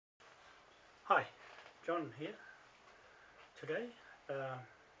Hi, John here. Today,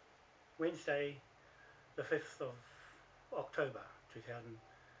 Wednesday the 5th of October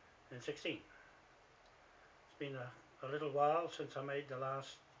 2016. It's been a little while since I made the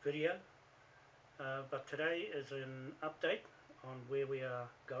last video, but today is an update on where we are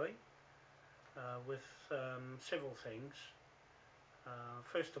going with several things.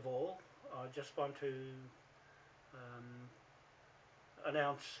 First of all, I just want to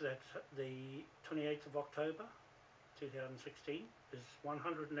announce that the 28th of October 2016 is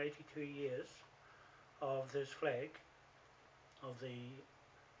 182 years of this flag of the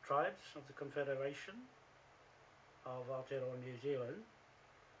tribes of the Confederation of Aotearoa New Zealand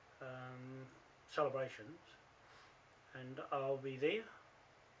celebrations, and I'll be there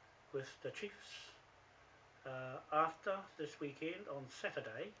with the chiefs after this weekend on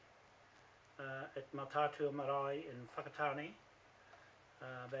Saturday at Mataatua Marae in Whakatane.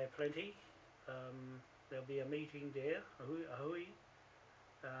 There are plenty. There'll be a meeting there, a hui,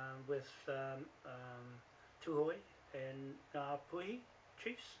 with Tuhoi and Ngāpuhi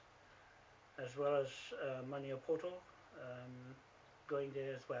chiefs, as well as Maniapoto going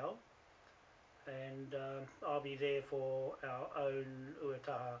there as well. And I'll be there for our own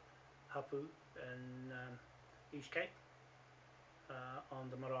Uetaha Hapu in East Cape, on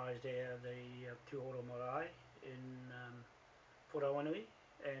the marae there, the Tūhoro Marae in Purawaniwi,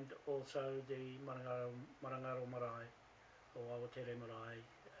 and also the Marangaro Marae, or Awatere Marae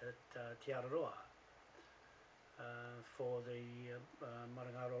at Tiararoa, for the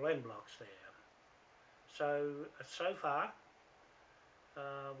Marangaro land blocks there. So far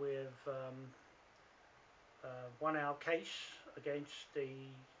we've won our case against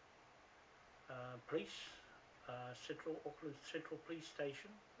the police, Auckland Central Police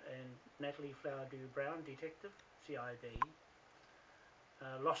Station, and Natalie Flowerdew-Brown, detective, CIB,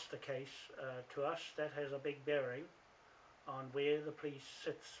 lost the case to us. That has a big bearing on where the police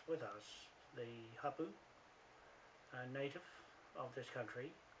sits with us, the hapu, native of this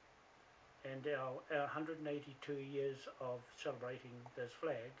country, and our 182 years of celebrating this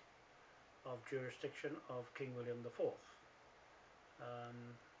flag of jurisdiction of King William IV,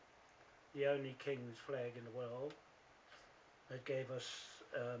 the only king's flag in the world that gave us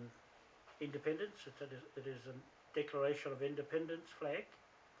independence. It is a Declaration of Independence flag,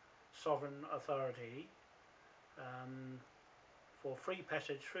 sovereign authority for free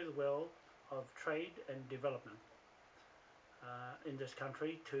passage through the world of trade and development in this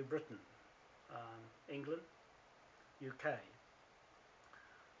country to Britain, England, UK.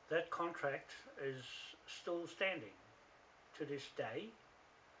 That contract is still standing to this day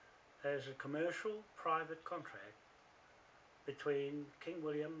as a commercial private contract between King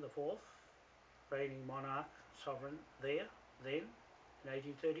William IV, reigning monarch, sovereign there, then, in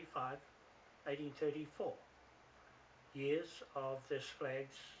 1834, years of this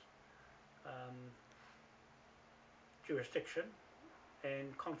flag's jurisdiction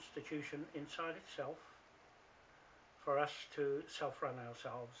and constitution inside itself, for us to self-run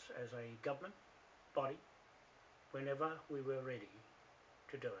ourselves as a government body whenever we were ready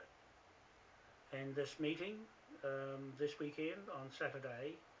to do it. And this meeting this weekend on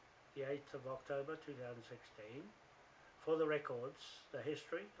Saturday, the 8th of October 2016, for the records, the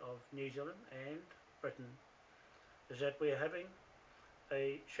history of New Zealand and Britain, is that we're having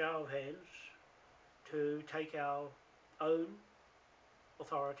a show of hands to take our own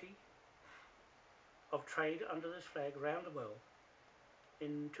authority of trade under this flag around the world.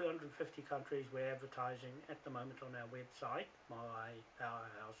 In 250 countries we're advertising at the moment on our website,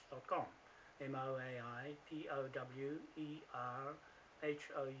 moaipowerhouse.com,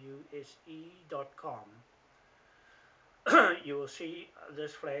 moaipowerhouse.com. You will see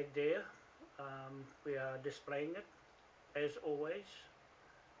this flag there. We are displaying it, as always,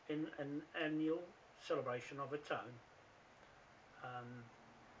 in an annual celebration of its own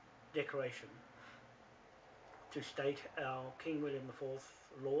decoration, to state our King William IV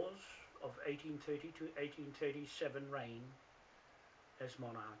laws of 1830 to 1837 reign as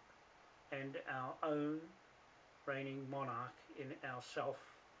monarch, and our own reigning monarch in our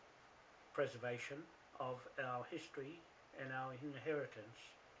self-preservation of our history and our inheritance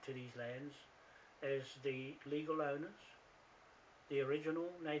to these lands as the legal owners, the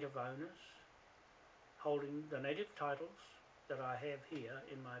original native owners, holding the native titles that I have here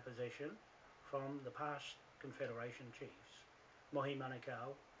in my possession from the past Confederation chiefs, Mohi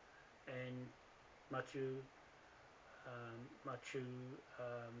Manukau and Machu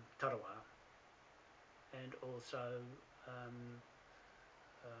Tarawa, and also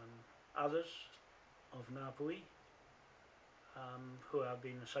others of Ngāpuhi who I've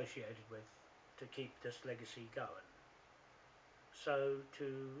been associated with to keep this legacy going. So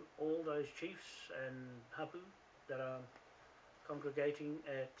to all those chiefs and hapu that are congregating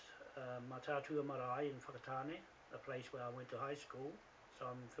at Mataatua Marae in Whakatane, a place where I went to high school, so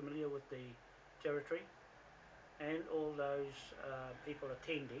I'm familiar with the territory, and all those people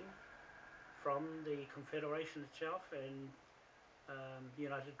attending from the Confederation itself and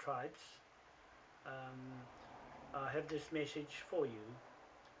United Tribes, I have this message for you,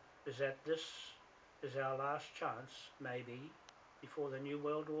 is that this is our last chance, maybe, before the New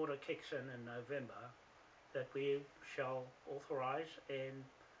World Order kicks in November, that we shall authorise and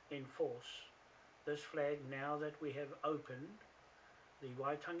enforce this flag now that we have opened the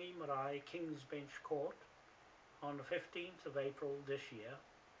Waitangi Marae King's Bench Court on the 15th of April this year,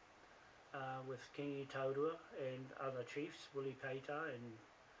 with Kingi Taurua and other chiefs, Wili Peita and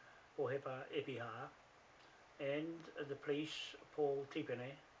Pohepa Epiha, and the police, Paul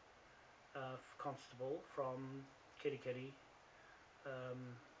Tipene, constable from Kirikiri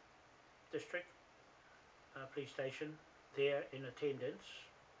District Police Station, there in attendance,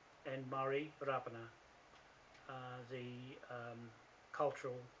 and Murray Rapana, the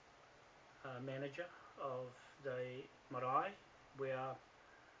cultural manager of the marae. We are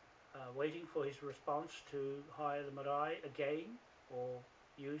waiting for his response to hire the marae again, or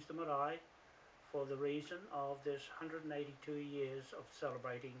use the marae for the reason of this 182 years of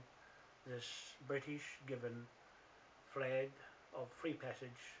celebrating this British given flag of free passage,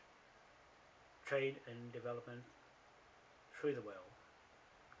 trade and development through the world.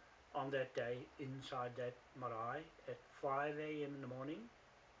 On that day, inside that marae, at 5 a.m. in the morning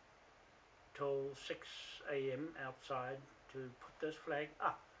till 6 a.m. outside, to put this flag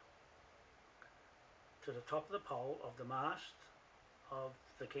up to the top of the pole of the mast of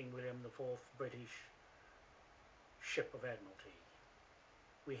the King William IV British ship of Admiralty.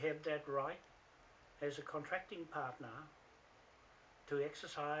 We have that right as a contracting partner to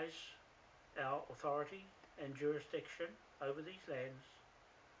exercise our authority and jurisdiction over these lands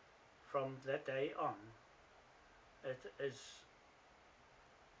from that day on. It is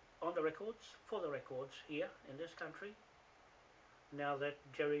on the records, for the records here in this country, now that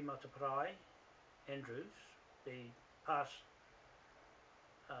Jerry Mataparai Andrews, the past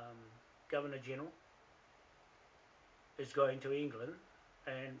Governor General, is going to England,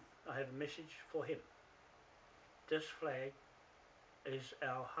 and I have a message for him. This flag is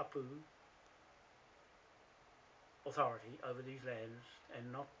our hapu authority over these lands,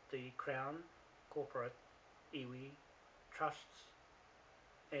 and not the Crown, corporate, iwi, trusts,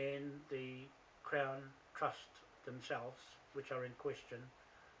 and the Crown Trust themselves, which are in question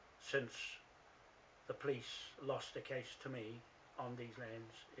since the police lost the case to me on these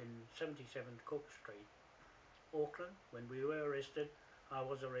lands in 77 Cook Street, Auckland. When we were arrested, I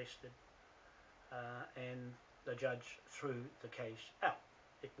was arrested, and the judge threw the case out.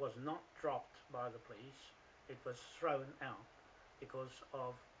 It was not dropped by the police, it was thrown out because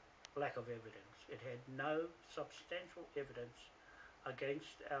of lack of evidence. It had no substantial evidence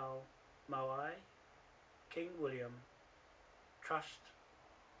against our Maui, King William Trust,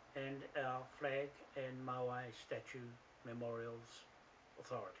 and our flag and Maui Statue Memorials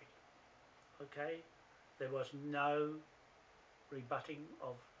Authority. Okay, there was no rebutting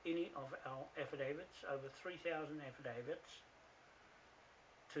of any of our affidavits, over 3,000 affidavits,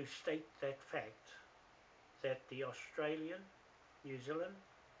 to state that fact, that the Australian, New Zealand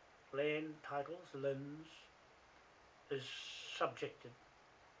land titles, LINs, is subjected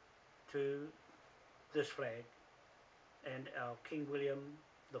to this flag and our King William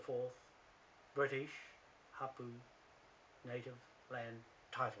IV British hapu native land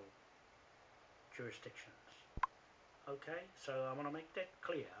title jurisdictions. Okay, so I want to make that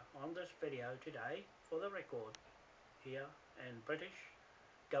clear on this video today for the record here, and British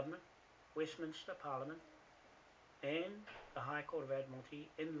Government, Westminster Parliament, and the High Court of Admiralty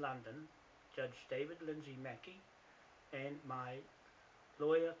in London, Judge David Lindsay Mackey, and my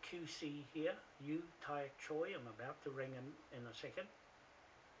lawyer QC here, Yu Tai Choi. I'm about to ring him in a second,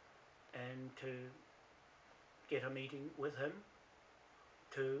 and to get a meeting with him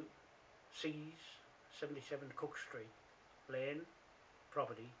to seize 77 Cook Street land,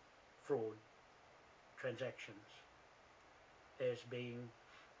 property, fraud, transactions, as being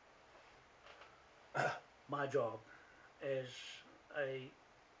my job as a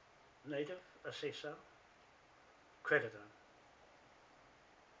native assessor, creditor,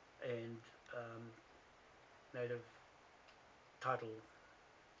 and native title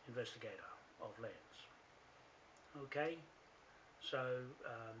investigator of lands. Okay, so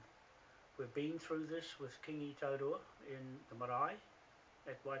we've been through this with Kingi Taurua in the marae,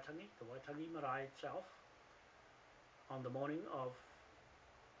 at Waitangi, the Waitangi Marae itself, on the morning of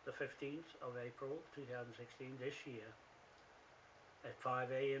the 15th of April 2016 this year at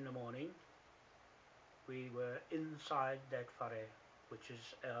 5 a.m. in the morning. We were inside that whare, which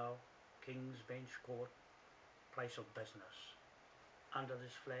is our King's Bench Court place of business, under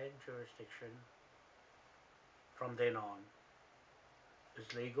this flag jurisdiction. From then on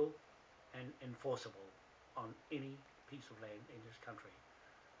is legal and enforceable on any piece of land in this country.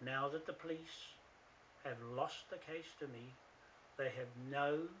 Now that the police have lost the case to me, they have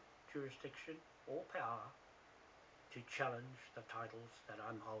no jurisdiction or power to challenge the titles that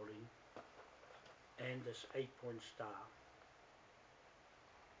I'm holding and this 8-point star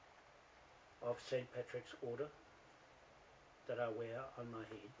of St. Patrick's Order that I wear on my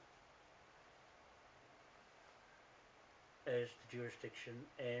head as the jurisdiction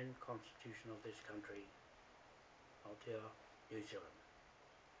and constitution of this country, Aotearoa, New Zealand.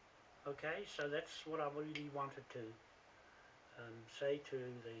 Okay, so that's what I really wanted to say to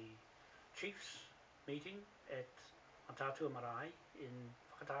the Chiefs meeting at Mataatua Marae in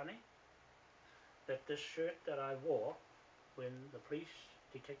Whakatane, that this shirt that I wore when the police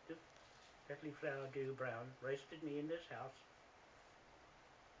detective Natalie Flowerdew-Brown arrested me in this house,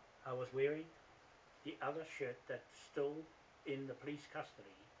 I was wearing the other shirt that's still in the police custody.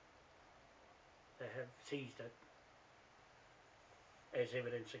 They have seized it as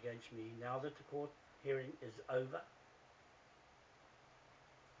evidence against me. Now that the court hearing is over,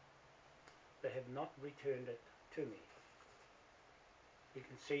 they have not returned it to me. You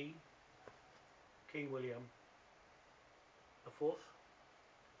can see King William IV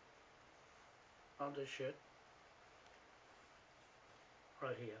on this shirt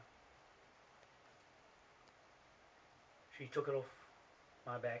right here. She took it off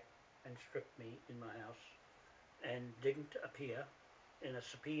my back and stripped me in my house and didn't appear in a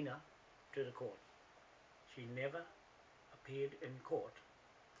subpoena to the court. She never appeared in court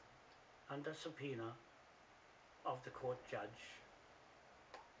under subpoena of the court judge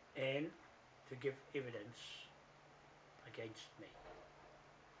and to give evidence against me.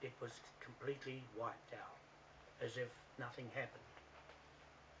 It was completely wiped out, as if nothing happened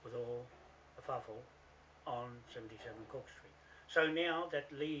with all the fuffle on 77 Cook Street. So now that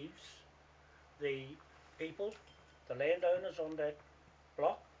leaves the people, the landowners on that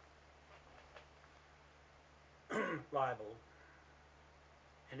block, liable,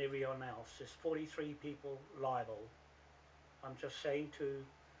 and everyone else. There's 43 people liable. I'm just saying to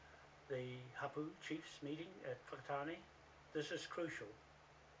the Hapu Chiefs meeting at Whakatane, this is crucial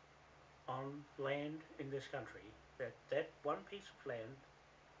on land in this country, that one piece of land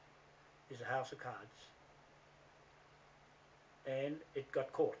is a house of cards, and it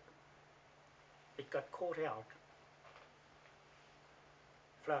got caught. It got caught out,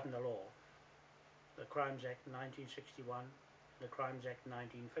 flouting the law. The Crimes Act 1961, the Crimes Act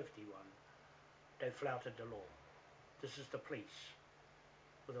 1951, they flouted the law. This is the police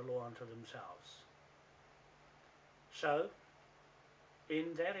with the law unto themselves. So, in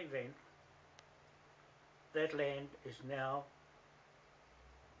that event, that land is now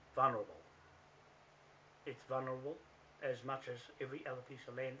vulnerable. It's vulnerable as much as every other piece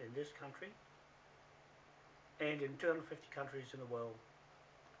of land in this country and in 250 countries in the world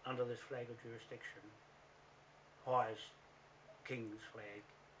under this flag of jurisdiction, highest King's flag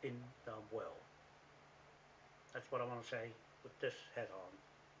in the world. That's what I want to say with this hat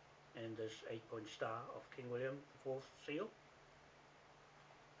on and this 8-point star of King William IV seal,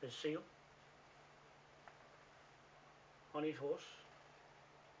 his seal on his horse,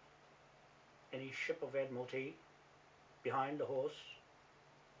 and his ship of Admiralty behind the horse,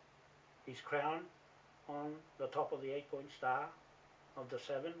 his crown on the top of the 8-point star of the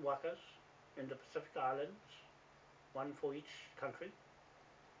 7 wakas in the Pacific Islands, one for each country,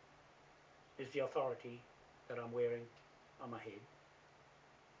 is the authority that I'm wearing on my head.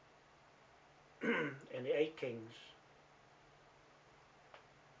 And the 8 kings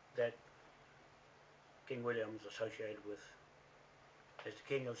that King William is associated with as the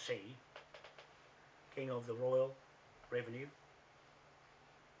King of Sea, King of the Royal Revenue,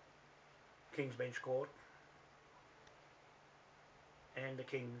 King's Bench Court, and the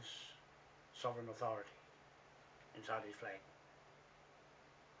King's sovereign authority inside his flag.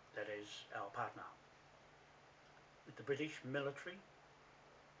 That is our partner with the British military,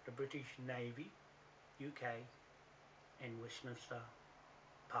 the British Navy, UK, and Westminster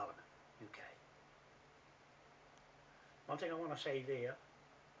Parliament, UK. One thing I want to say there,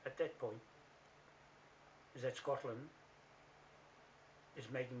 at that point, is that Scotland is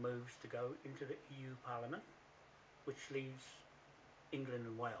making moves to go into the EU Parliament, which leaves England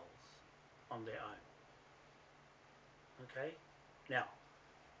and Wales on their own. Okay? Now,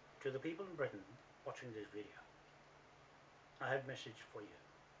 to the people in Britain watching this video, I have a message for you.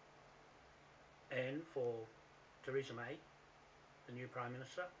 And for Theresa May, the new Prime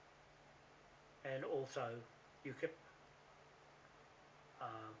Minister, and also UKIP,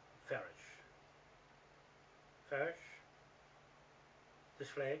 Farage. Farage, this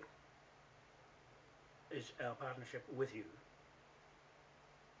flag is our partnership with you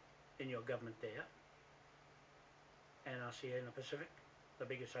in your government there, and I see in the Pacific, the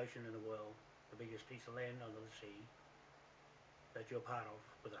biggest ocean in the world, the biggest piece of land under the sea that you're part of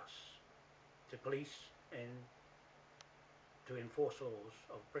with us, to police and to enforce laws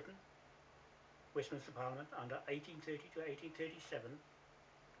of Britain, Westminster Parliament under 1830 to 1837,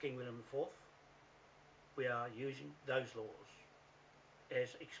 King William IV. We are using those laws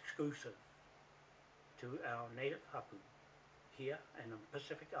as exclusive to our native hapu here in the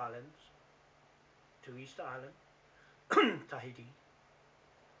Pacific Islands, to Easter Island, Tahiti,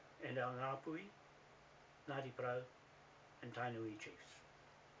 and our Ngāpui, Ngāti Parau, and Tainui chiefs.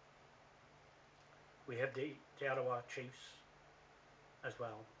 We have the Te Arawa chiefs as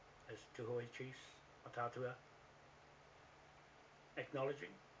well as Tuhoi chiefs, Mataatua, acknowledging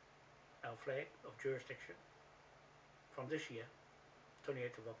our flag of jurisdiction from this year,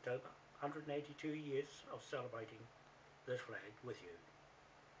 28th of October, 182 years of celebrating this flag with you.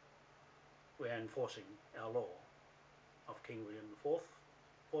 We are enforcing our law of King William IV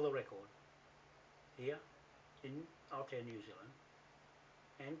for the record here in Aotearoa, New Zealand,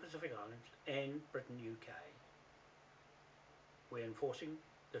 and Pacific Islands, and Britain, UK. We're enforcing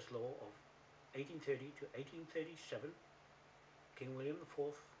this law of 1830 to 1837, King William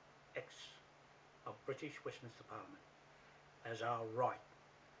IV Acts of British Westminster Parliament, as our right,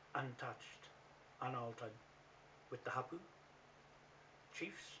 untouched, unaltered, with the hapu,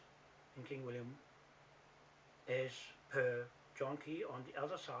 chiefs, and King William, as per John Key on the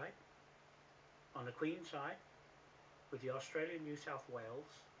other side, on the Queen's side, with the Australian New South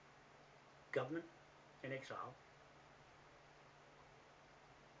Wales government in exile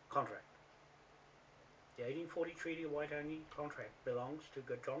contract. The 1840 Treaty of Waitangi contract belongs to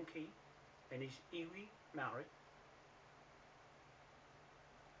John Key and his iwi Maori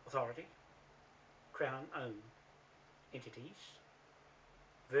Authority, Crown-owned entities,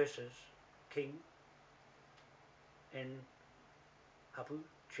 versus King and hapu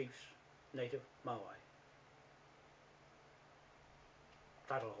chiefs, native Maui,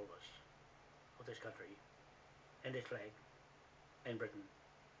 title holders of this country and its flag, and Britain,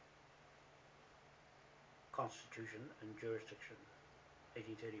 Constitution and Jurisdiction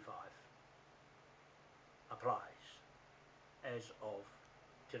 1835 applies as of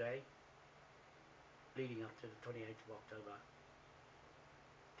today, leading up to the 28th of October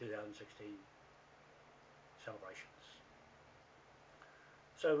 2016 celebrations.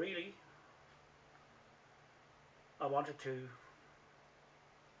 So really, I wanted to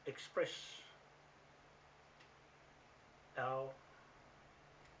express our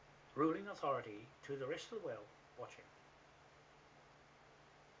ruling authority to the rest of the world watching,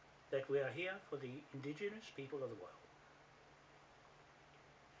 that we are here for the indigenous people of the world.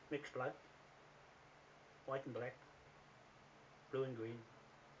 Mixed blood, white and black, blue and green,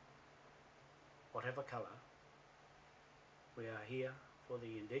 whatever colour, we are here for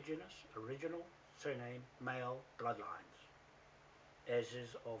the indigenous, original, surname, male bloodlines, as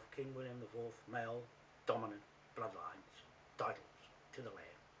is of King William IV, male, dominant bloodlines, titles to the land.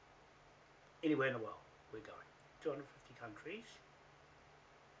 Anywhere in the world we're going, 250 countries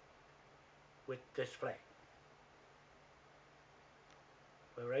with this flag.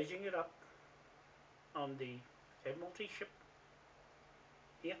 We're raising it up on the Admiralty ship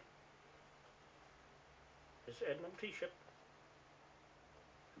here. This Admiralty ship,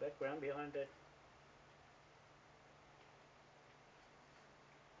 background behind that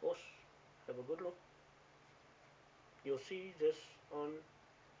horse, have a good look. You'll see this on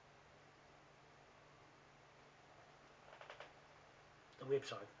the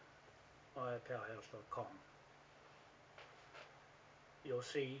website, powerhouse.com. You'll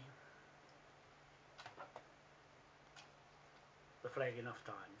see the flag enough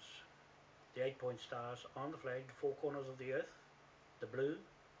times. The 8-point stars on the flag, the 4 corners of the earth, the blue,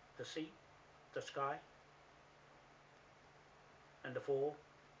 the sea, the sky, and the 4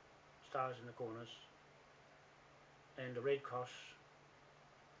 stars in the corners, and the red cross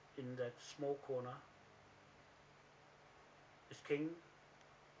in that small corner is King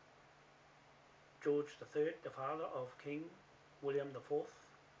George III, the father of King William IV,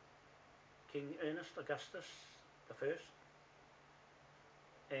 King Ernest Augustus I,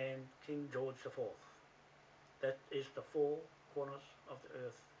 and King George IV. That is the four corners of the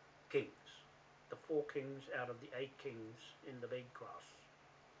earth kings. The four kings out of the 8 kings in the big cross.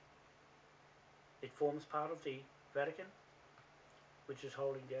 It forms part of the Vatican, which is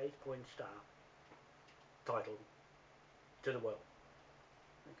holding the 8-point star title to the world.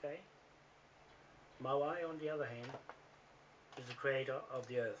 Okay? Moai, on the other hand, is the creator of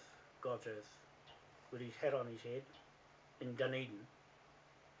the earth, God's earth, with his hat on his head in Dunedin,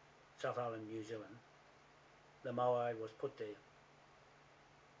 South Island, New Zealand. The Moai was put there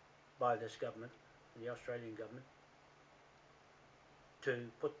by this government, the Australian government, to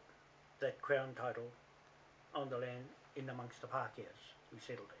put that crown title on the land in amongst the Pākehās who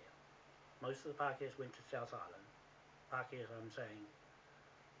settled there. Most of the Pākehās went to South Island. Pākehās, I'm saying,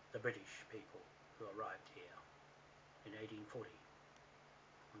 the British people who arrived here in 1840.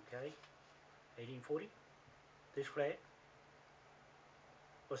 Okay, 1840. This flag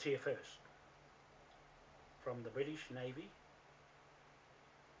was here first, from the British Navy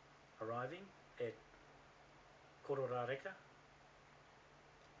arriving at Kororareka,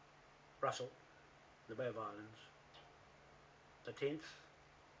 Russell, the Bay of Islands, the 10th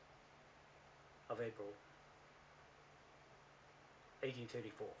of April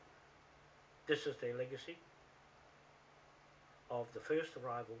 1834. This is their legacy of the first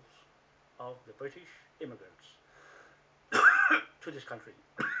arrivals of the British immigrants to this country,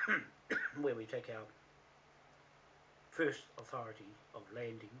 where we take our first authority of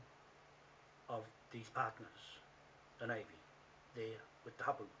landing of these partners, the Navy, there with the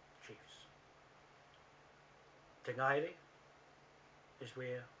Hapu chiefs. Te Ngaere is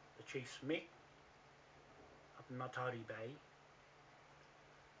where the chiefs met up in Mataatua Bay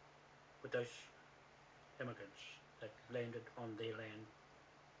with those immigrants that landed on their land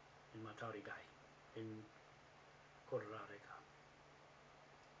in Mataatua Bay, in Kororareka.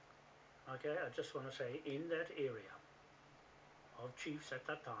 Okay, I just want to say, in that area of chiefs at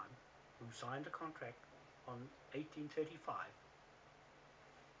that time who signed a contract on 1835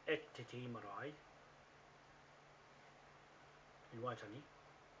 at Te Marae in Waitangi,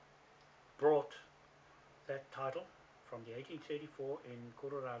 brought that title from the 1834 in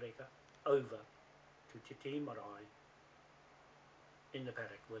Kororareka over to Te Marae in the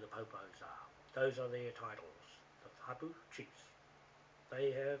paddock where the popos are. Those are their titles, the Hapu chiefs.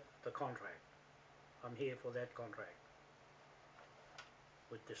 They have the contract. I'm here for that contract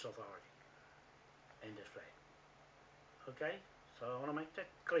with this authority and this flag. Okay, so I want to make that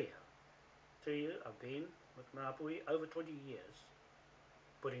clear to you. I've been with Ngāpuhi over 20 years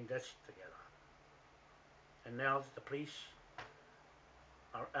putting this together, and now that the police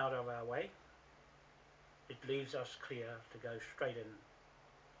are out of our way, it leaves us clear to go straight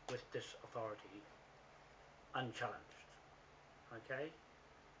in with this authority unchallenged. Okay,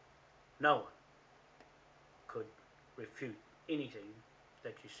 no one could refute anything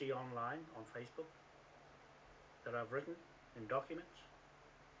that you see online on Facebook that I've written in documents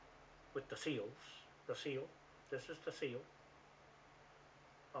with the seals, the seal, this is the seal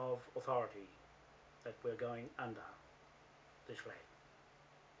of authority that we're going under this flag.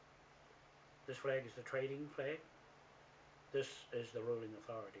 This flag is the trading flag. This is the ruling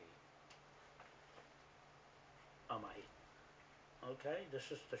authority on my head. Okay,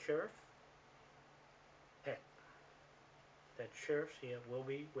 this is the sheriff hat that sheriffs here will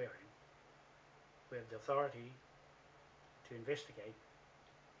be wearing. We have the authority to investigate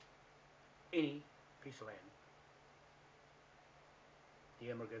any piece of land the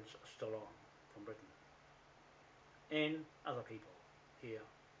immigrants are still on from Britain and other people here.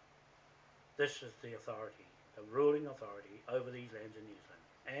 This is the authority, the ruling authority over these lands in New Zealand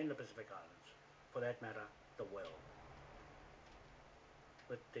and the Pacific Islands, for that matter, the world.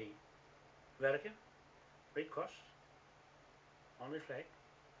 With the Vatican Red Cross on this flag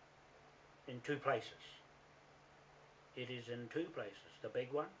in 2 places. It is in 2 places, the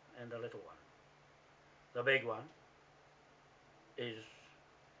big one and the little one. The big one is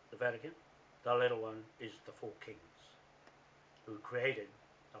the Vatican, the little one is the 4 kings who created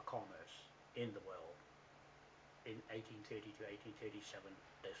a commerce in the world in 1830 to 1837,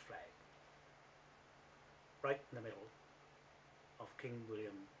 this flag. Right in the middle of King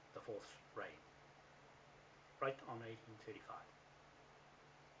William IV's reign. Right on 1835.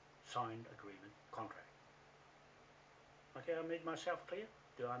 Signed agreement, contract. Okay, I made myself clear.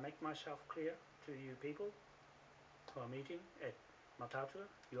 Do I make myself clear to you people who are meeting at Mataatua?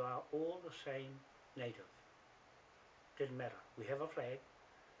 You are all the same native. Didn't matter. We have a flag,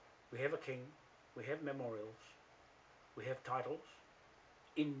 we have a king, we have memorials, we have titles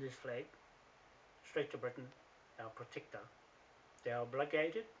in this flag, straight to Britain, our protector, They are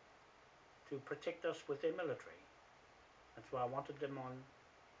obligated to protect us with their military. That's why I wanted them on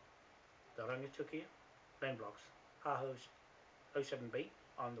the Rangitukia land blocks, Haho's 07B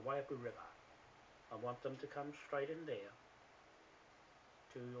on the Waiaku River. I want them to come straight in there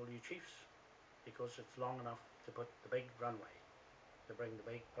to all you chiefs, because it's long enough to put the big runway, to bring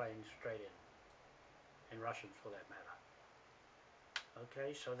the big planes straight in, and Russians for that matter.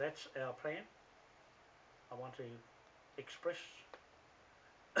 Okay, so that's our plan. I want to express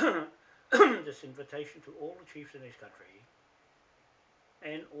this invitation to all the chiefs in this country,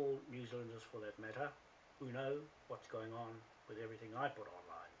 and all New Zealanders for that matter, who know what's going on with everything I put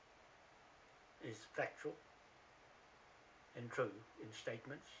online, is factual and true in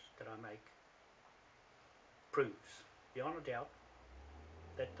statements that I make, proves beyond a doubt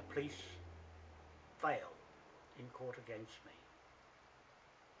that the police failed in court against me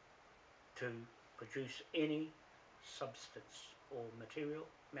to produce any substance or material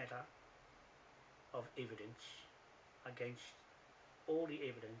matter of evidence against all the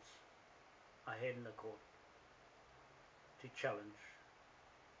evidence I had in the court to challenge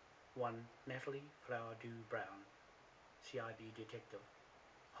one Natalie Flowerdew-Brown, CIB detective,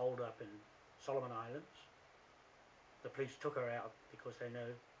 holed up in Solomon Islands. The police took her out because they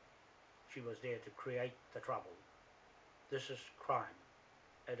know she was there to create the trouble. This is crime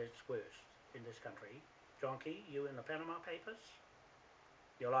at its worst in this country. John Key, you in the Panama Papers,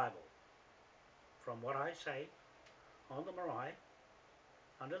 you're liable. From what I say on the marae,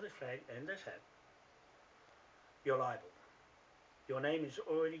 under this flag and this hat, you're liable. Your name is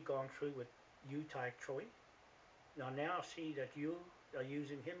already gone through with Yu Tai Choi. Now see that you are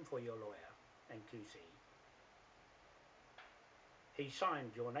using him for your lawyer and QC. He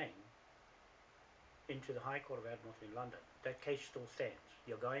signed your name into the High Court of Admiralty in London. That case still stands.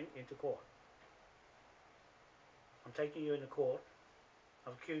 You're going into court. I'm taking you into court.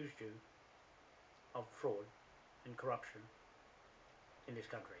 I've accused you of fraud and corruption in this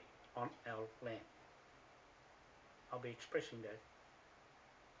country on our land. I'll be expressing that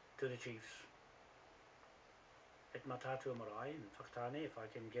to the chiefs at Mataatua Marae and Whakatane if I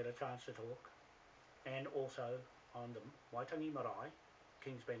can get a chance to talk, and also on the Waitangi Marae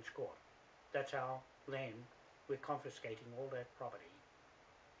King's Bench Court. That's our land. We're confiscating all that property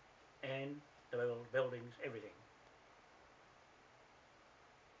and the buildings, everything,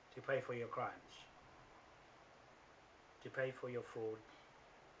 to pay for your crimes, to pay for your fraud,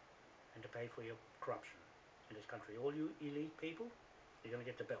 and to pay for your corruption in this country. All you elite people, you're going to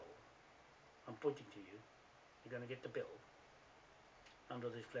get the bill. I'm pointing to you. You're going to get the bill under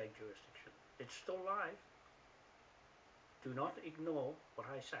this flag jurisdiction. It's still live. Do not ignore what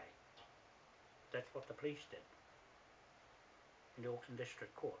I say. That's what the police did in the Auckland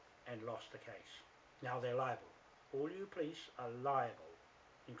District Court and lost the case. Now they're liable. All you police are liable,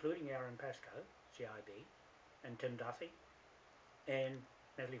 including Aaron Pascoe, CIB, and Tim Duffy, and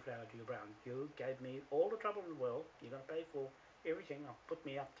Natalie Flowerdew-Brown. You gave me all the trouble in the world. You're going to pay for everything I've put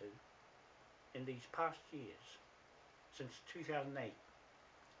me up to in these past years, since 2008,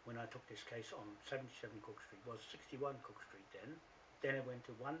 when I took this case on 77 Cook Street. It was 61 Cook Street then. Then it went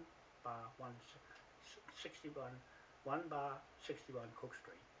to 1 bar 61 Cook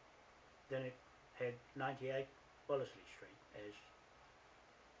Street. Then it had 98 Wellesley Street as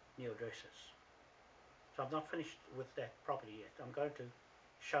new addresses. So I've not finished with that property yet. I'm going to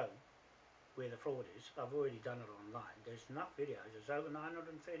show where the fraud is. I've already done it online. There's enough videos. There's over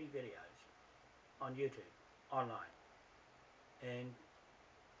 930 videos on YouTube, online, and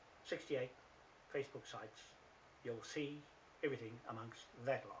 68 Facebook sites. You'll see everything amongst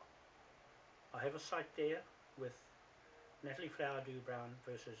that lot. I have a site there with Natalie Flowerdew-Brown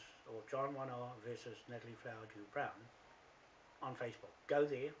versus, or John Wanoa versus Natalie Flowerdew-Brown on Facebook. Go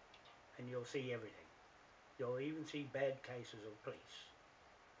there and you'll see everything. You'll even see bad cases of police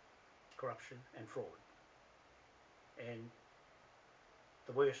corruption and fraud, and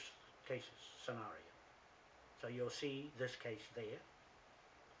the worst cases scenario. So you'll see this case there.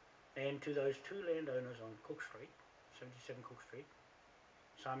 And to those two landowners on Cook Street, 77 Cook Street,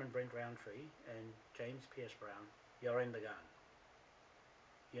 Simon Brent Roundtree and James Pierce Brown, you're in the gun.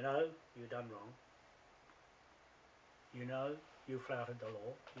 You know you've done wrong. You know you flouted the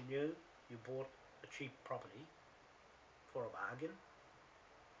law. You knew you bought a cheap property for a bargain,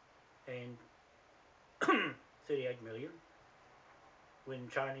 and 38 million when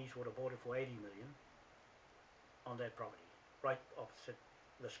Chinese would have bought it for 80 million on that property, right opposite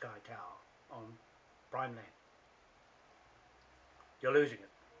the Sky Tower on prime land. You're losing it.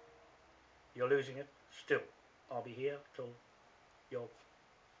 You're losing it still. I'll be here till you're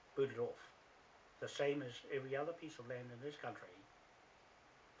booted off. The same as every other piece of land in this country.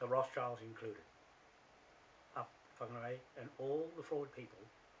 the Rothschilds included, up Whangarei, and all the fraud people,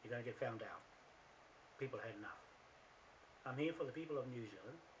 you're going to get found out. People had enough. I'm here for the people of New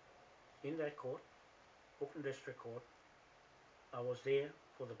Zealand. In that court, Auckland District Court, I was there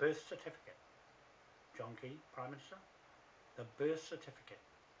for the birth certificate. John Key, Prime Minister, the birth certificate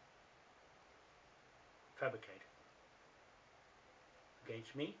fabricated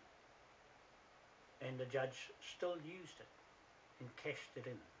against me, and the judge still used it and cashed it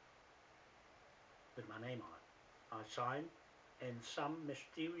in with my name on it. I signed, and some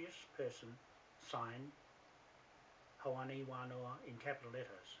mysterious person signed HOANI WANOA in capital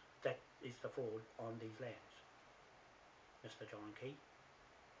letters. That is the fraud on these lands, Mr. John Key.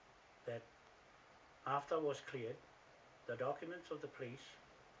 That after it was cleared, the documents of the police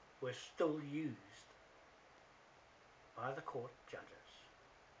were still used by the court judges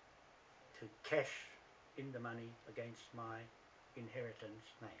to cash in the money against my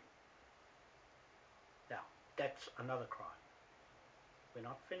inheritance name. Now, that's another crime. We're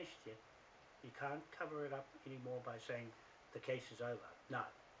not finished yet. You can't cover it up anymore by saying the case is over. No,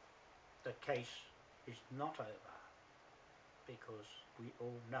 the case is not over, because we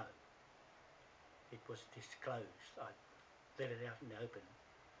all know it was disclosed. I let it out in the open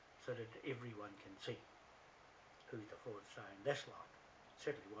so that everyone can see who the fraud's saying. This lot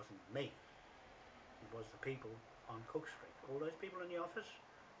certainly wasn't me. It was the people on Cook Street. All those people in the office,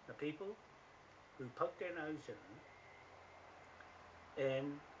 the people who poked their nose in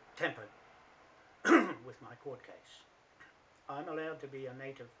and tampered with my court case. I'm allowed to be a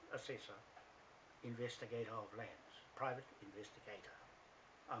native assessor, investigator of lands, private investigator.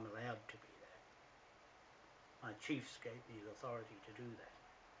 I'm allowed to be that. My chiefs gave me the authority to do that.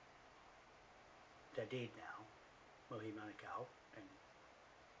 They're dead now, Mohi Manukau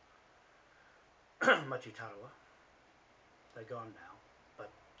and Mataatua. They're gone now,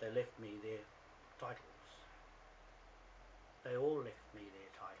 but they left me their titles. They all left me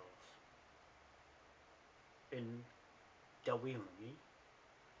their titles. In Dawihungi,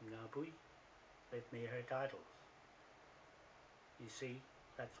 Ngāpui, left me her titles. You see,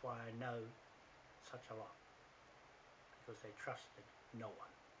 that's why I know such a lot. Because they trusted no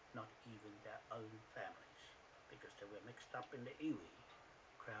one, not even their own families, because they were mixed up in the iwi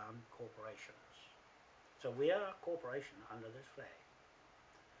Crown corporations. So we are a corporation under this flag.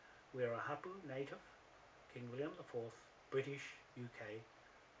 We are a Hapu native, King William IV, British, UK,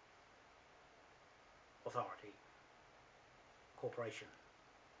 Authority, corporation,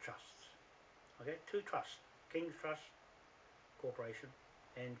 trusts. Okay, two trusts, King's Trust Corporation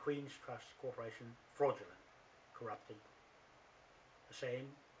and Queen's Trust Corporation, fraudulent, corrupted. The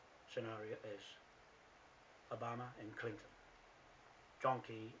same scenario as Obama and Clinton. John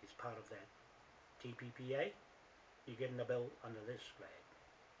Key is part of that TPPA. You're getting a bill under this flag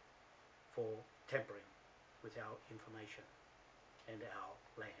for tampering with our information and our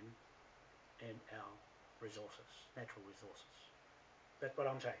land and our resources, natural resources. That's what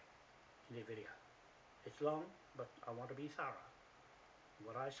I'm saying in the video. It's long, but I want to be thorough in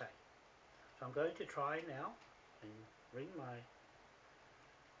what I say. So I'm going to try now and ring my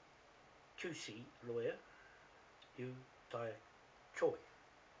QC lawyer, Yu Tai Choi.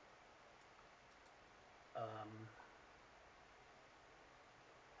 I'll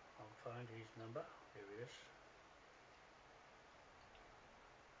find his number. There it is.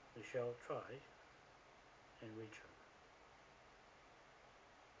 We shall try and reach him.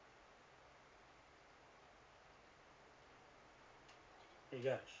 Here he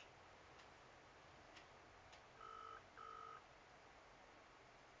goes.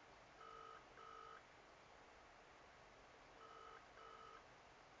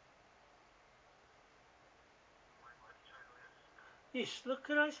 Yes, look,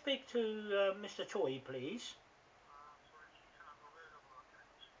 can I speak to Mr. Choi, please?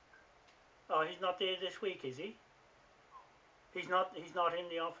 Oh, he's not there this week, is he? He's not in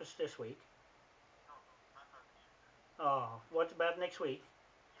the office this week? Oh, what about next week?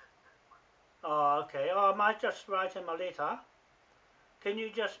 Oh, okay. Oh, I might just write him a letter. Can you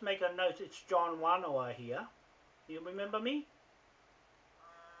just make a note? It's John Wanoa here. You remember me?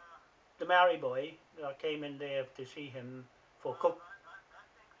 The Maori boy. I came in there to see him for cook.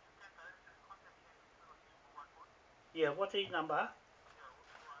 Yeah, what's his number?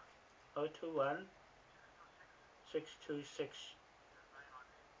 021 626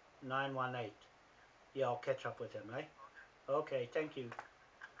 918. Yeah, I'll catch up with him, eh? Okay, thank you.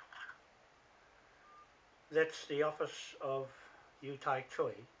 That's the office of Yu Tai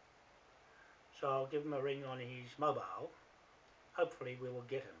Choi. So I'll give him a ring on his mobile. Hopefully we will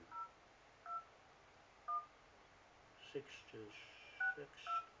get him. 626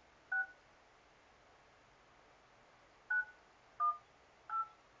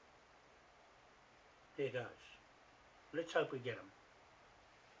 Here goes. Let's hope we get him.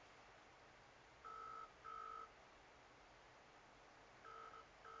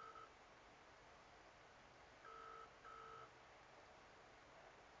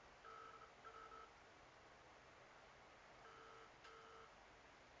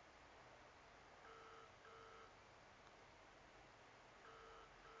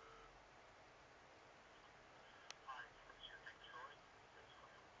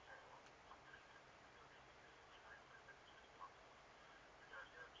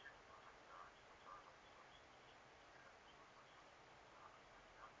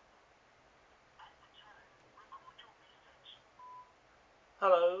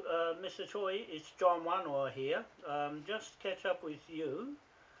 Hello, Mr. Choi, it's John Wanoa here. Just to catch up with you.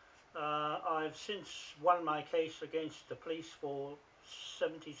 I've since won my case against the police for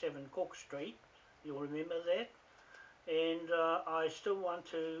 77 Cook Street. You'll remember that. And I still want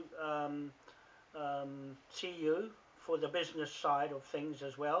to see you for the business side of things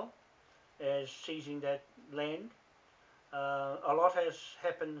as well as seizing that land. A lot has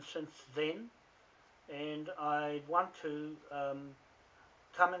happened since then, and I want to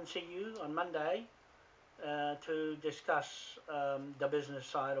come and see you on Monday to discuss the business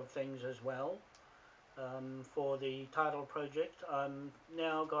side of things as well. For the title project, I'm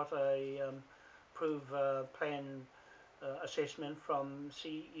now got a approved plan assessment from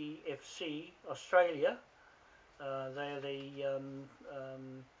CEFC Australia. They're the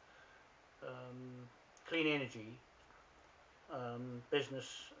clean energy business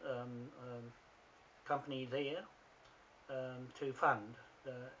company there to fund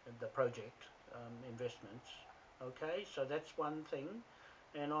the project investments. Okay, so that's one thing.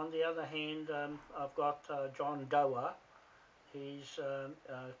 And on the other hand, I've got John Wanoa. He's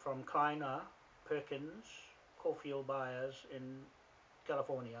from Kleiner Perkins Caulfield Buyers in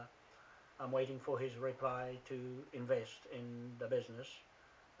California. I'm waiting for his reply to invest in the business,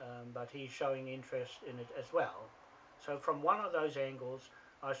 but he's showing interest in it as well. So from one of those angles,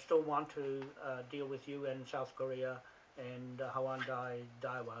 I still want to deal with you in South Korea and HOANI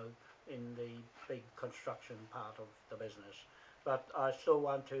WANOA in the big construction part of the business. But I still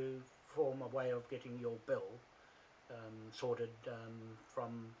want to form a way of getting your bill sorted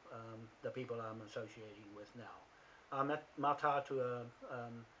from the people I'm associating with now. I'm at Mataatua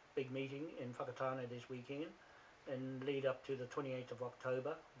big meeting in Whakatane this weekend and lead up to the 28th of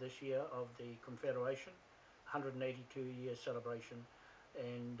October this year of the Confederation, 182 year celebration,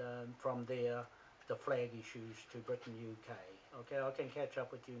 and from there the flag issues to Britain, UK. Okay, I can catch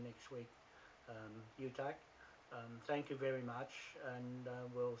up with you next week, Utak. Thank you very much, and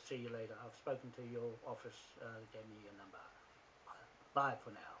we'll see you later. I've spoken to your office, gave me your number. Bye for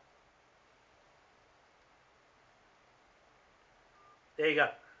now. There you go.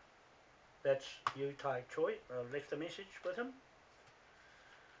 That's Utai Choi. I left a message with him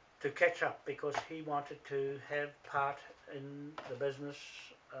to catch up because he wanted to have part in the business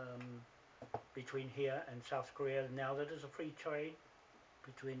between here and South Korea now that there's a free trade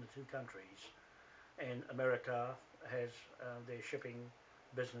between the two countries, and America has their shipping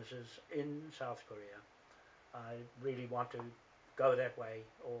businesses in South Korea. I really want to go that way,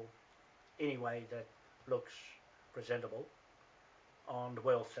 or any way that looks presentable on the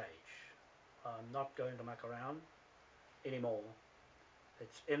world stage. I'm not going to muck around anymore.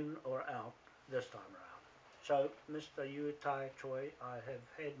 It's in or out this time around. So Mr. Utai Choi, I have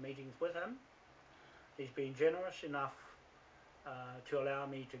had meetings with him. He's been generous enough to allow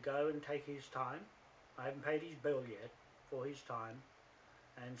me to go and take his time. I haven't paid his bill yet for his time,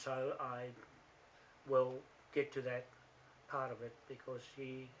 and so I will get to that part of it because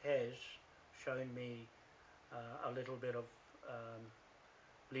he has shown me a little bit of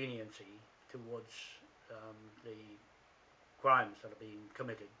leniency towards the crimes that are being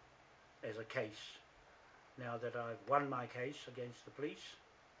committed as a case. Now that I've won my case against the police,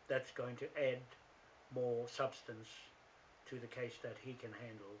 that's going to add more substance to the case that he can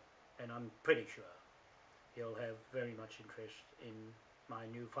handle, and I'm pretty sure he'll have very much interest in my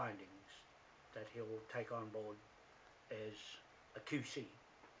new findings that he'll take on board as a QC,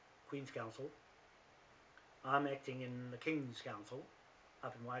 Queen's Counsel. I'm acting in the King's Counsel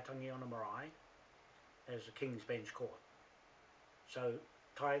up in Waitangi Marae as a King's Bench Court. So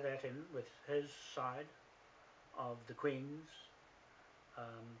tie that in with his side of the Queen's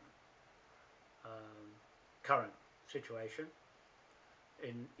current situation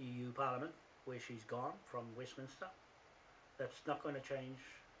in EU Parliament, where she's gone from Westminster. That's not going to change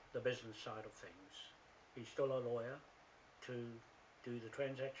the business side of things. He's still a lawyer to do the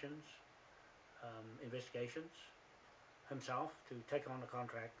transactions, investigations himself, to take on a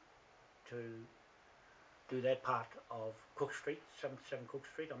contract to do that part of Cook Street, 77 Cook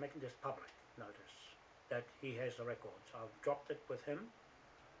Street. I'm making this public notice that he has the records. I've dropped it with him,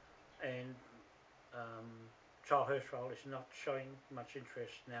 and Charles Hirschfeld is not showing much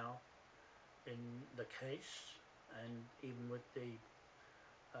interest now in the case, and even with the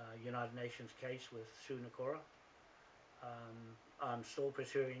United Nations case with Sue Nakora, I'm still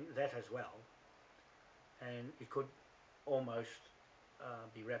pursuing that as well, and it could almost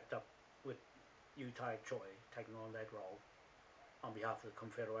be wrapped up with Utai Choi taking on that role on behalf of the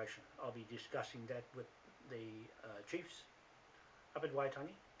Confederation. I'll be discussing that with the chiefs up at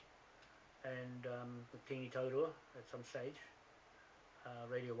Waitangi, and with Kingi Taurua at some stage.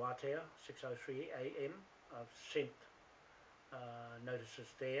 Radio Wātea, 6:03 AM. I've sent notices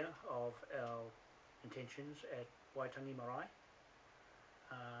there of our intentions at Waitangi Marae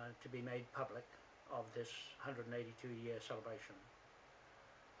to be made public of this 182-year celebration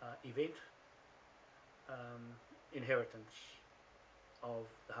event, inheritance of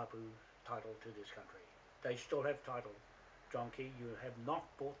the hapu title to this country. They still have title. John Key, you have not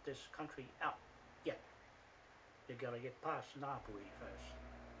bought this country out yet. You've got to get past Ngāpuhi first.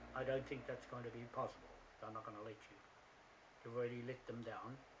 I don't think that's going to be possible. They're not going to let you. You've already let them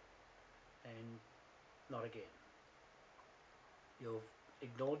down, and not again. You've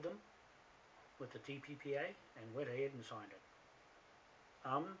ignored them with the TPPA and went ahead and signed it.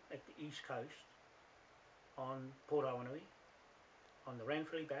 At the East Coast, on Port Awanui, on the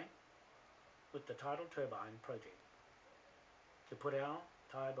Ranfurly Bank, with the tidal turbine project, to put our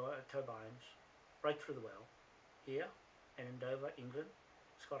turbines right through the well, here and in Dover, England,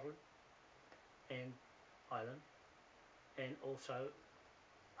 Scotland, and Ireland, and also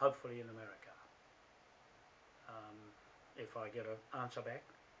hopefully in America. If I get an answer back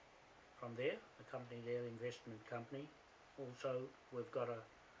from there, the company there, the investment company. Also, we've got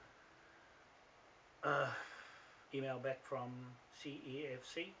a email back from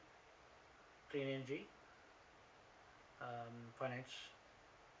CEFC, Clean Energy Finance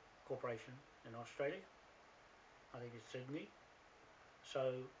Corporation in Australia. I think it's Sydney.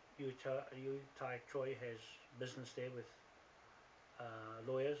 So Utai Choi has business there with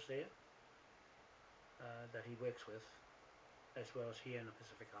lawyers there that he works with, as well as here in the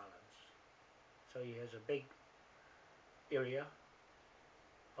Pacific Islands. So he has a big area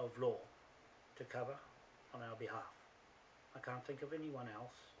of law to cover on our behalf. I can't think of anyone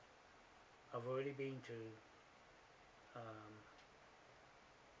else. I've already been to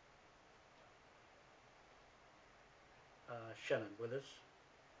Shannon Withers,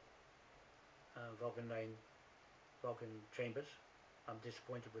 Vulcan Chambers. I'm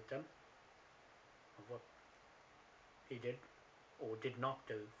disappointed with them of what he did or did not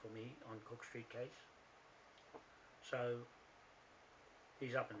do for me on Cook Street case. So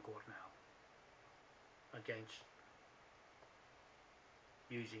he's up in court now against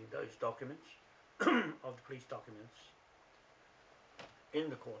using those documents of the police documents in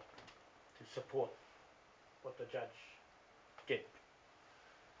the court to support what the judge did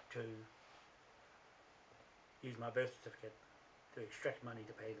to use my birth certificate to extract money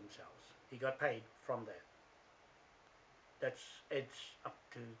to pay themselves. He got paid from that. That's adds up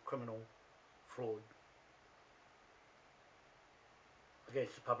to criminal fraud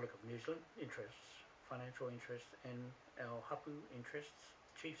against the public of New Zealand interests, financial interests, and our hapu interests,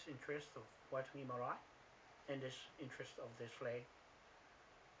 chief's interest of Waitangi Marae, and this interest of this flag,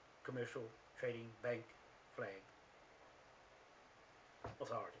 commercial trading bank flag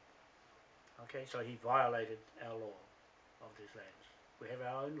authority. Okay, so he violated our law of these lands. We have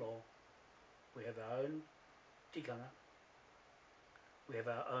our own law, we have our own tikanga, we have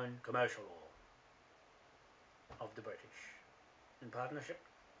our own commercial law of the British in partnership,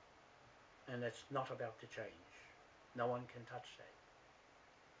 and that's not about to change. No one can touch that.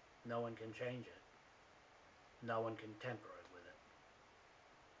 No one can change it. No one can tamper with it.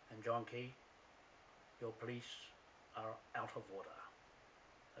 And John Key, your police are out of order.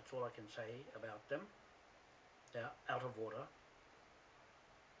 That's all I can say about them. They're out of order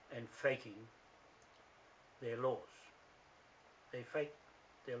and faking their laws. They fake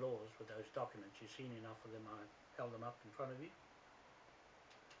their laws with those documents. You've seen enough of them. I held them up in front of you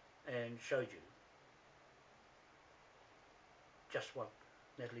and showed you just what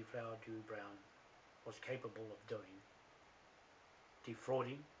Natalie Flowerdew-Brown was capable of doing,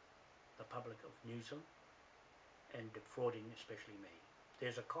 defrauding the public of New Zealand and defrauding especially me.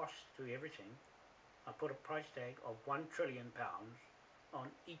 There's a cost to everything. I put a price tag of £1 trillion on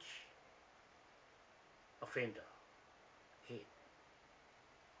each offender head,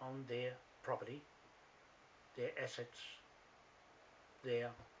 on their property, their assets,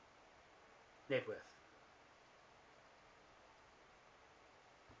 their net worth.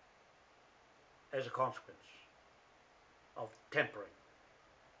 as a consequence of tampering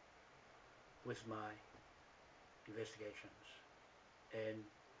with my investigations and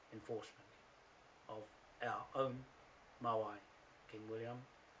enforcement of our own Maui King William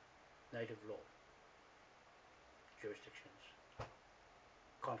native law jurisdictions,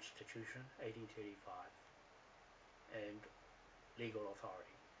 Constitution 1835 and legal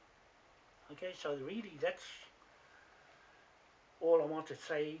authority. Okay, so really that's all I want to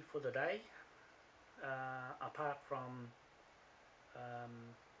say for the day, apart from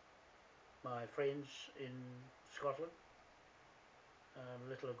my friends in Scotland,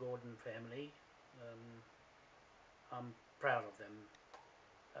 Little Gordon family. I'm proud of them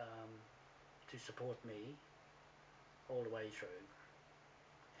to support me all the way through,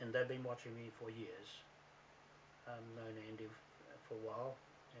 and they've been watching me for years. Known Andy for a while.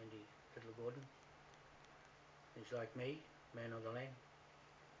 Andy Little Gordon. He's like me, man of the land.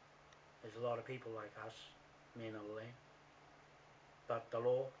 There's a lot of people like us, men of the land. But the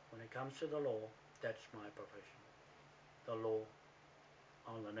law, when it comes to the law, that's my profession. The law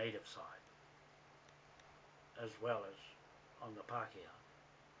on the native side, as well as on the Pākehā,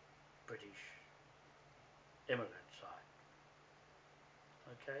 British immigrant side.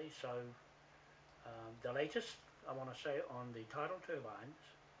 Okay, so the latest I want to say on the tidal turbines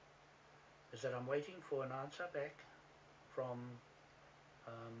is that I'm waiting for an answer back from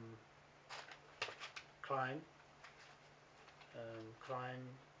Klein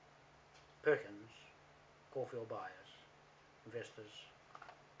Perkins, Caulfield Buyers, Investors,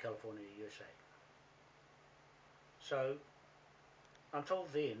 California, USA. So until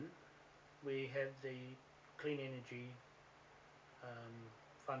then, we have the Clean Energy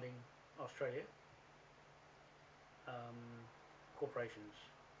Funding Australia, corporations,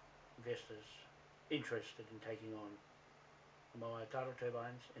 investors interested in taking on Moai tidal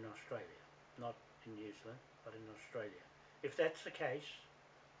turbines in Australia, not in New Zealand, but in Australia. If that's the case,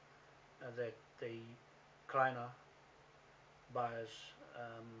 that the Kleiner buyers,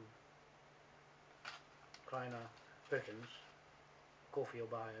 Kleiner Perkins, Caulfield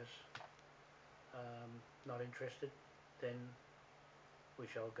buyers, not interested, then we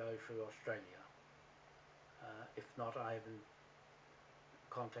shall go through Australia. If not, I haven't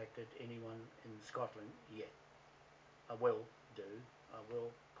contacted anyone in Scotland yet. I will do. I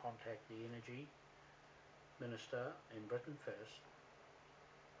will contact the Energy Minister in Britain first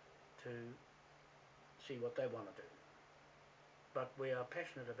to see what they want to do. But we are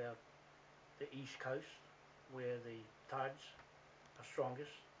passionate about the East Coast, where the tides are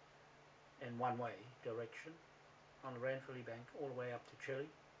strongest in one-way direction on the Ranfurly Bank all the way up to Chile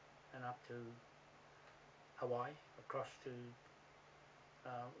and up to Hawaii, across to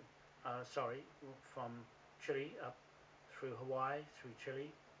from Chile up through Hawaii, through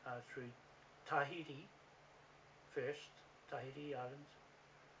Chile, through Tahiti first, Tahiti Islands,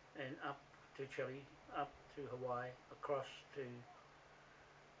 and up to Chile, up to Hawaii, across to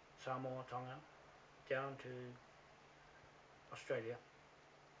Samoa, Tonga, down to Australia,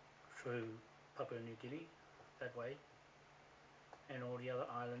 through Papua New Guinea, that way, and all the other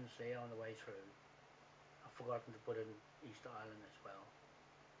islands there on the way through. I've forgotten to put in Easter Island as well,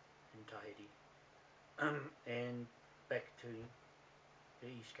 in Tahiti, and back to the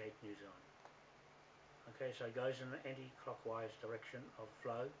East Cape, New Zealand. Okay, so it goes in an anti-clockwise direction of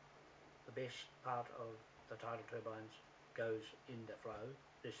flow. The best part of the tidal turbines goes in the flow.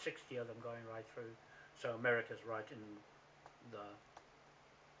 There's 60 of them going right through, so America's right in the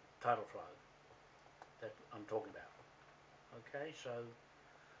tidal flow that I'm talking about. Okay, so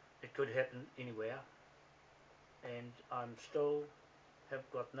it could happen anywhere, and I'm still have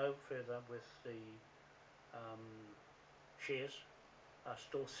got no further with the shares are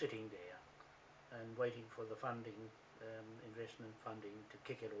still sitting there and waiting for the funding, investment funding to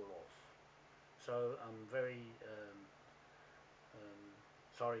kick it all off. So I'm very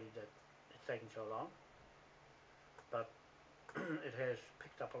sorry that it's taken so long, but it has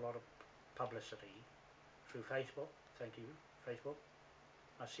picked up a lot of publicity through Facebook. Thank you, Facebook.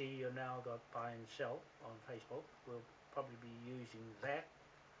 I see you now got buy and sell on Facebook. We'll probably be using that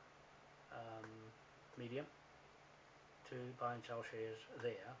medium to buy and sell shares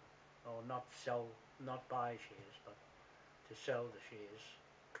there, or not buy shares, but to sell the shares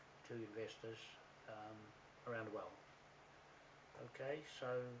to investors around the world. Okay, so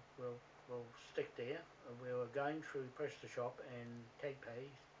we'll stick there. We were going through Press to Shop and Take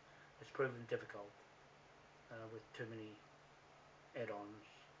Pay. It's proven difficult with too many add-ons,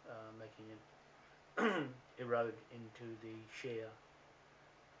 making it erode into the share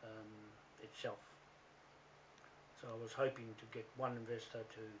itself. So I was hoping to get one investor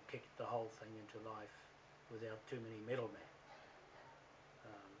to kick the whole thing into life without too many middlemen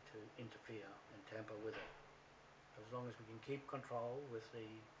to interfere and tamper with it. As long as we can keep control with the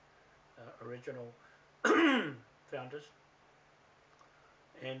original founders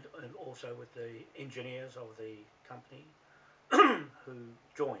and also with the engineers of the company who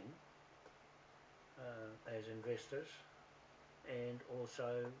join as investors, and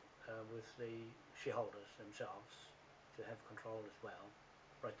also with the shareholders themselves to have control as well,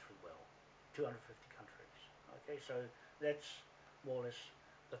 right through 250 countries. Okay, so that's more or less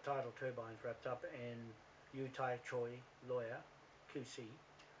the tidal turbines wrapped up, and Yu Tai Choi, lawyer, QC,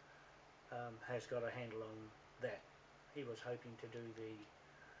 has got a handle on that. He was hoping to do the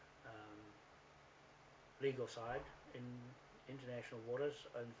legal side in international waters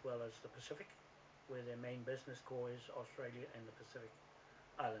as well as the Pacific, where their main business core is Australia and the Pacific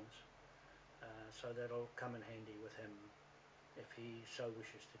Islands. So that'll come in handy with him if he so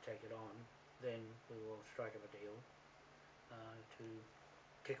wishes to take it on. Then we will strike up a deal to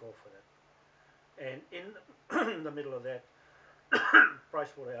kick off with it. And in the middle of that,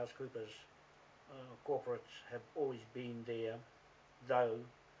 PricewaterhouseCoopers corporates have always been there, though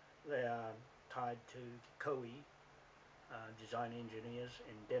they are tied to COE design engineers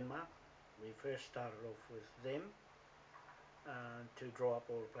in Denmark. We first started off with them to draw up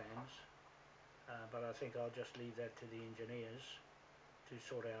all the plans, but I think I'll just leave that to the engineers to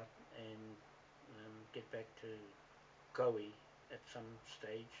sort out and get back to COE at some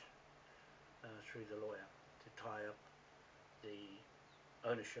stage through the lawyer to tie up the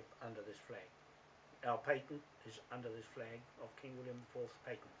ownership under this flag. Our patent is under this flag of King William IV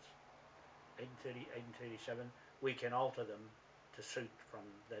Patents, 1830, 1837. We can alter them to suit from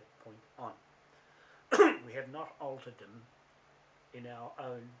that point on. We have not altered them in our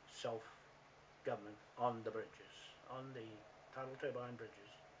own self-government on the bridges, on the tidal turbine bridges,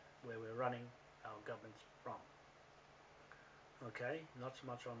 where we're running our governments from. Okay, not so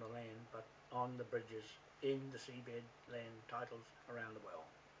much on the land, but on the bridges in the seabed land titles around the world.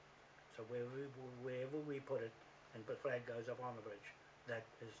 So wherever we put it and the flag goes up on the bridge, that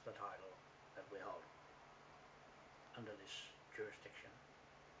is the title that we hold under this jurisdiction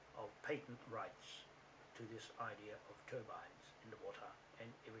of patent rights to this idea of turbines in the water and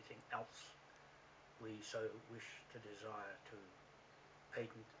everything else we so wish to desire to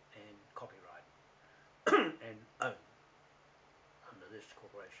patent and copyright and own under this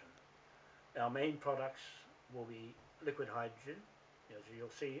corporation. Our main products will be liquid hydrogen. As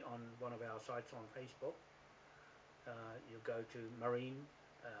you'll see on one of our sites on Facebook, you go to Marine,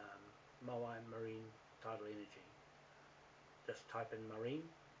 Moai Marine Tidal Energy. Just type in Marine,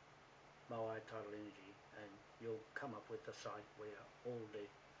 Moai Tidal Energy, and you'll come up with the site where all the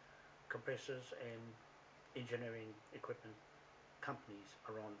compressors and engineering equipment companies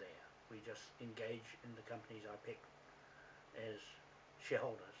are on there. We just engage in the companies I pick as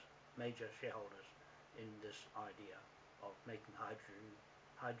shareholders, major shareholders in this idea of making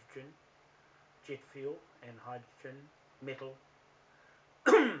hydrogen, jet fuel, and hydrogen metal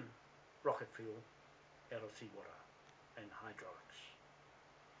rocket fuel out of seawater and hydraulics.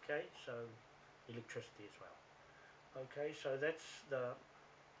 Okay, so electricity as well. Okay, so that's the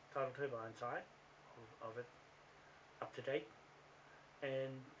tidal turbine side of it, up to date,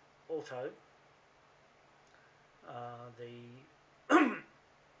 and also the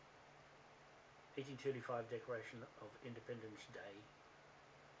 1835 Declaration of Independence Day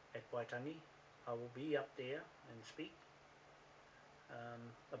at Waitangi. I will be up there and speak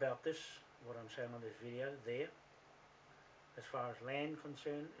about this, what I'm saying on this video there. As far as land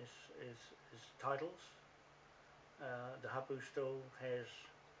concerned is titles, the hapu still has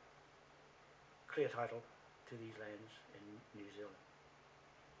clear title to these lands in New Zealand.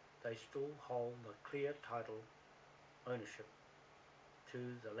 They still hold the clear title ownership to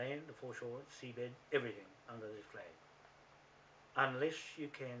the land, the foreshore, seabed, everything under this flag. Unless you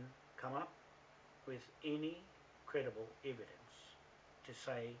can come up with any credible evidence to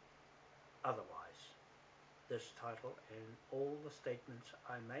say otherwise. This title and all the statements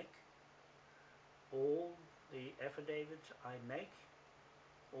I make, all the affidavits I make,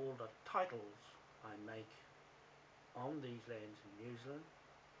 all the titles I make on these lands in New Zealand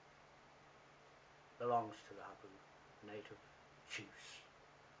belongs to the hapu native chiefs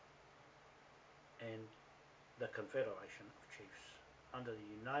and the Confederation of Chiefs under the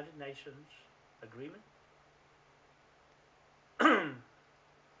United Nations Agreement,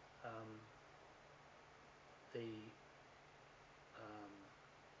 the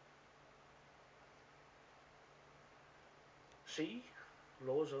sea,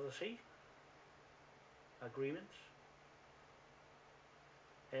 laws of the sea, agreements,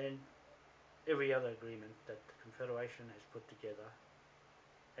 and every other agreement that the Confederation has put together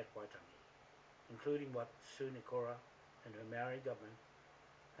at Waitangi, including what Sue Nikora and her Maori government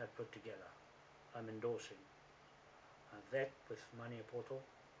have put together. I'm endorsing that with Maniapoto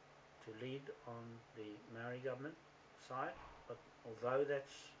to lead on the Maori government side, but although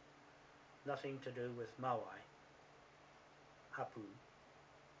that's nothing to do with Mauai, Hapu,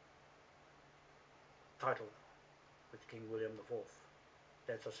 title with King William IV,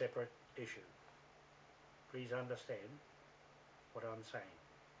 that's a separate issue. Please understand what I'm saying.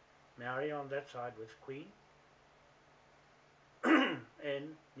 Maori on that side with Queen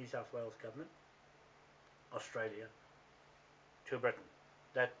and New South Wales government, Australia to Britain.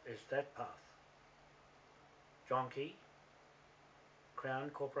 That is that path. John Key, Crown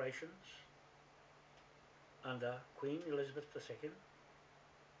corporations under Queen Elizabeth II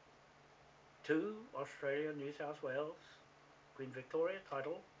to Australia, New South Wales, Queen Victoria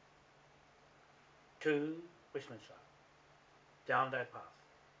title to Westminster. Down that path.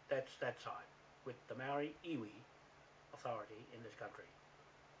 That's that side with the Maori iwi authority in this country.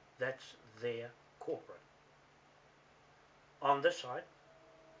 That's their corporate. On this side,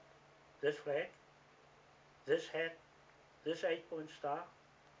 this flag, this hat, this 8-point star,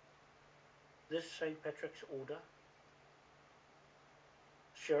 this St. Patrick's Order,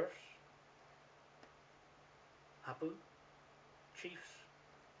 sheriffs, hapu, chiefs,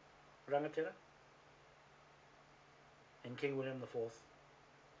 rangatira, and King William IV,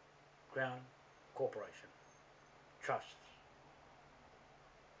 Crown Corporation, trusts,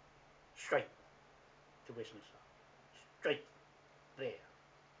 straight to Westminster, straight there,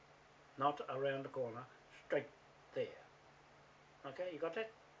 not around the corner, straight there. Okay, you got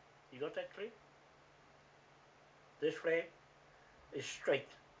that? You got that clear? This flag is straight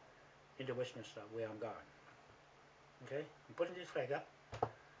into Westminster, where I'm going. Okay, I'm putting this flag up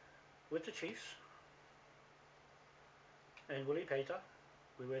with the chiefs and Willie Pater.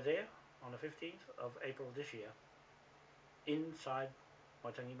 We were there on the 15th of April this year, inside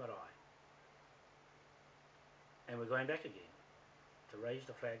Waitangi Marae. And we're going back again to raise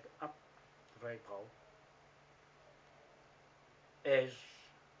the flag up the flagpole as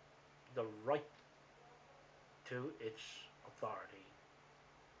the right to its authority,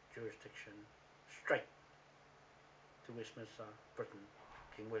 jurisdiction, straight to Westminster, Britain,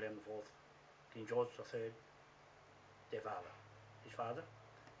 King William IV, King George III, their father, his father,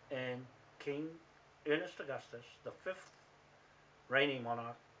 and King Ernest Augustus, the 5th reigning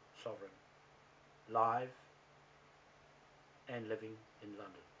monarch, sovereign, live and living in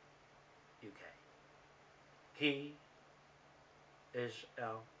London, UK. He is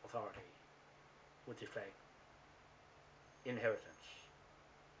our authority with his flag, inheritance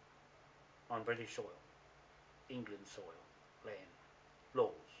on British soil, England soil, land,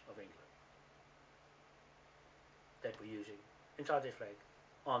 laws of England that we're using inside this flag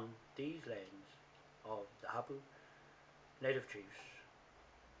on these lands of the Hapu native chiefs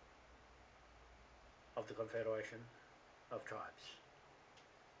of the Confederation of Tribes,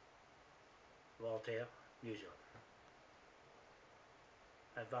 Voltaire, New Zealand.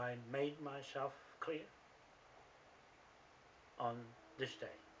 Have I made myself clear on this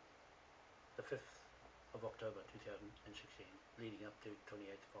day, the 5th of October 2016, leading up to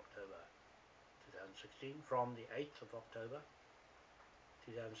 28th of October 2016, from the 8th of October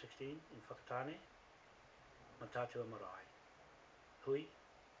 2016 in Whakatane, Mataatua Marae. Hui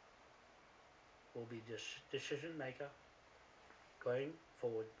will be the decision maker going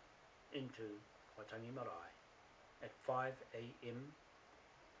forward into Waitangi Marae at 5 a.m.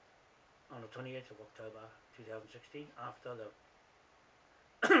 on the 28th of October 2016 after the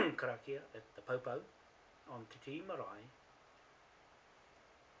karakia at the Popo on Titi Marae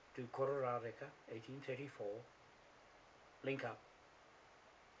to Kororareka 1834 link up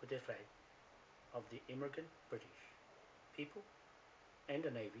with the flag of the immigrant British people and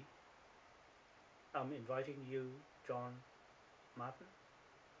the Navy. I'm inviting you, John Martin,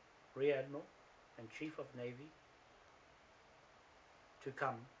 Rear Admiral and Chief of Navy, to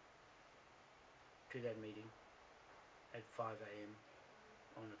come to that meeting at 5 a.m.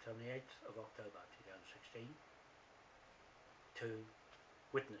 on the 28th of October 2016 to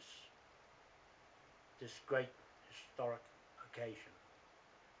witness this great historic occasion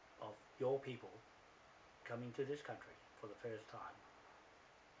of your people coming to this country for the first time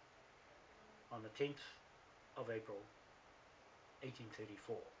on the 10th of April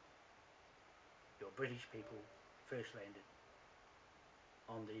 1834. Your British people first landed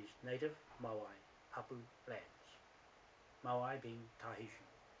on these native Maui Hapu lands. Maui being Tahitian.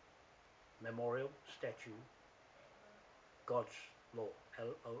 Memorial statue, God's law,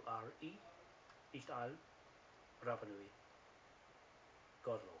 L-O-R-E, East Island, Rapa Nui,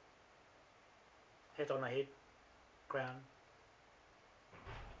 God's law. Head on the head, crown,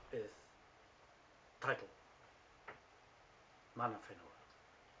 earth, title, mana whenua.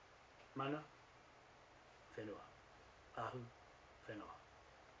 Mana whenua, ahu whenua.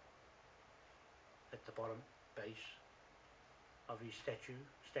 At the bottom base of his statue,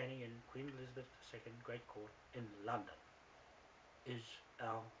 standing in Queen Elizabeth II Great Court in London, is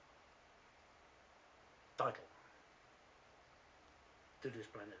our title to this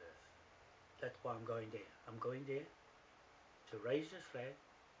planet Earth. That's why I'm going there. I'm going there to raise this flag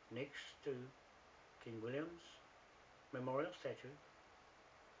next to King William's memorial statue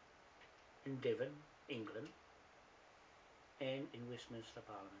in Devon, England, and in Westminster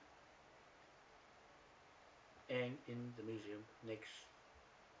Parliament, and in the museum next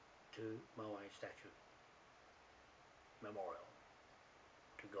to Moai statue memorial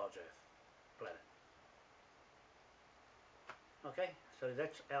to God's Earth planet. Okay, so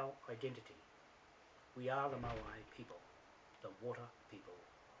that's our identity. We are the Moai people, the water people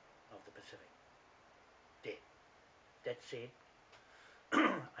of the Pacific. There. That said,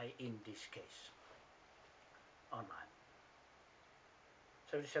 I end this case online.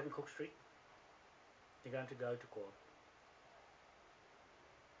 77 Cook Street. You're going to go to court.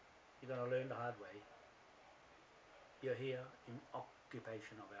 You're going to learn the hard way. You're here in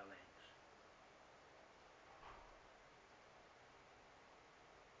occupation of our lands.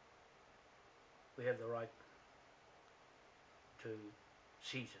 We have the right to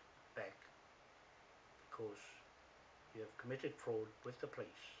seize it back because you have committed fraud with the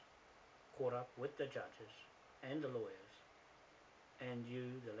police, caught up with the judges and the lawyers, and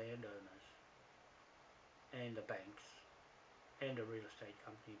you, the landowners, and the banks, and the real estate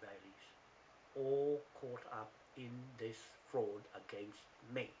company bailies, all caught up in this fraud against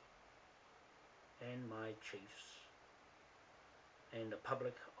me and my chiefs and the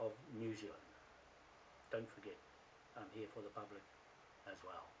public of New Zealand. Don't forget, I'm here for the public as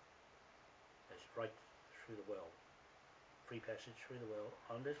well. It's right through the world, free passage through the world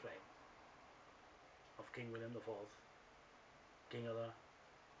on this land of King William IV, King of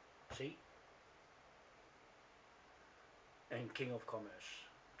the Sea, and King of Commerce,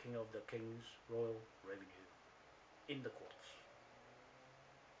 King of the King's Royal Revenue in the courts.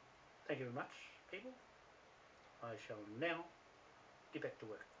 Thank you very much, people. I shall now get back to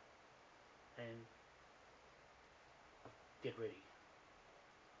work and get ready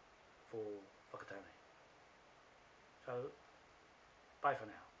for Whakatane. So, bye for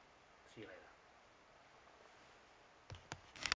now.